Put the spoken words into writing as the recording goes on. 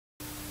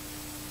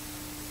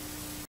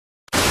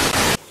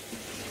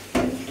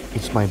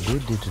It's my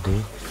birthday today,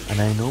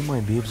 and I know my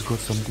babe's got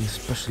something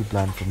special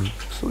planned for me.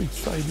 So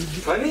excited.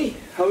 Honey,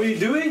 how are you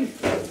doing?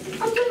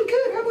 I'm doing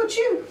good. How about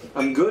you?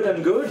 I'm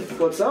good.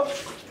 What's up?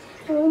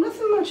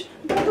 Nothing much.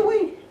 By the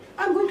way,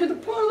 I'm going to the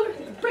parlor.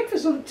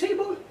 Breakfast on the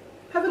table.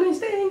 Have a nice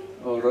day.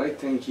 All right,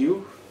 thank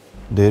you.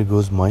 There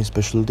goes my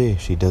special day.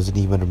 She doesn't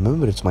even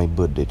remember it's my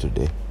birthday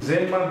today.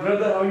 Zain, my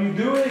brother, how are you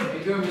doing? How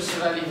you doing,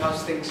 Mr. Ali?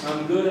 How's things?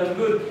 I'm good.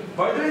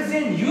 By the way,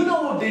 Zain, you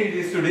know what day it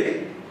is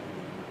today?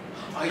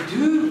 I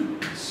do.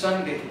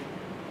 Sunday.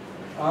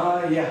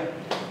 Yeah,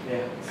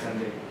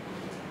 Sunday.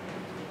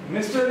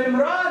 Mr.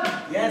 Imran!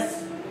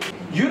 Yes.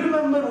 You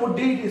remember what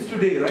day it is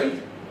today, right?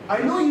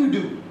 I know you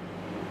do.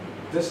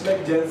 Just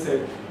like Jen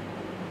said,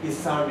 it's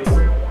Sunday.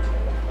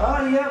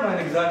 Yeah, man,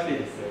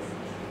 exactly.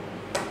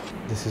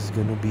 This is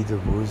gonna be the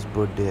worst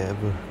birthday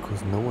ever,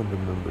 cause no one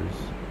remembers.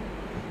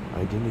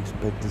 I didn't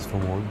expect this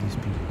from all these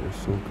people. They're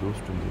so close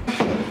to me.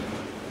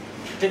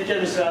 Take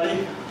care, Mr.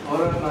 Ali. All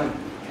right, man.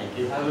 Thank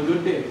you. Have a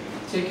good day.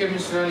 Take care,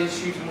 Mr. Ali.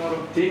 See you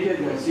tomorrow. Take care,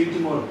 guys. See you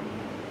tomorrow.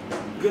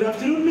 Good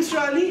afternoon, Mr.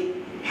 Ali.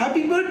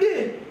 Happy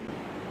birthday.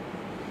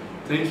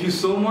 Thank you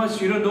so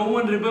much. No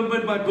one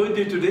remembered my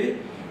birthday today.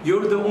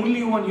 You're the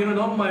only one,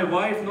 not my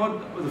wife,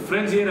 not the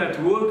friends here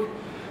at work.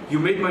 You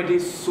made my day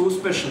so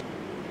special.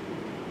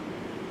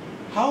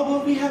 How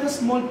about we have a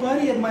small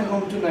party at my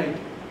home tonight?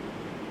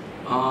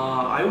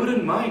 I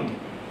wouldn't mind.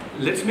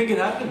 Let's make it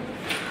happen.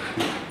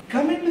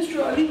 Come in,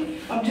 Mr. Ali.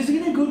 I'm just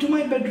gonna go to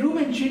my bedroom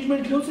and change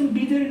my clothes and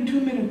be there in 2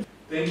 minutes.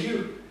 Thank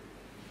you.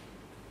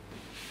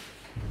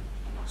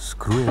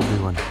 Screw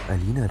everyone.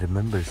 Alina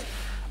remembers.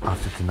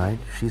 After tonight,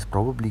 she's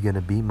probably gonna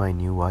be my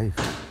new wife.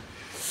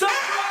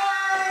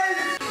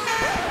 Surprise!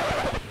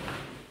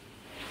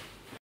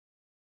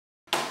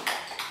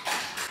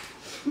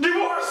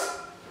 Divorce!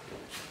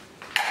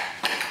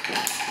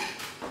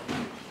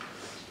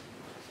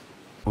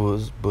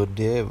 Worst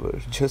birthday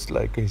ever, just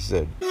like I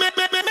said.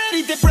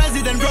 The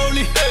president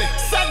Rolly,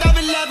 sat down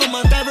with level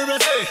Mount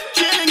Everest,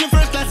 chilling in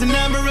first class in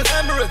Emirates,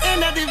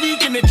 and at the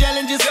weekend the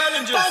challenge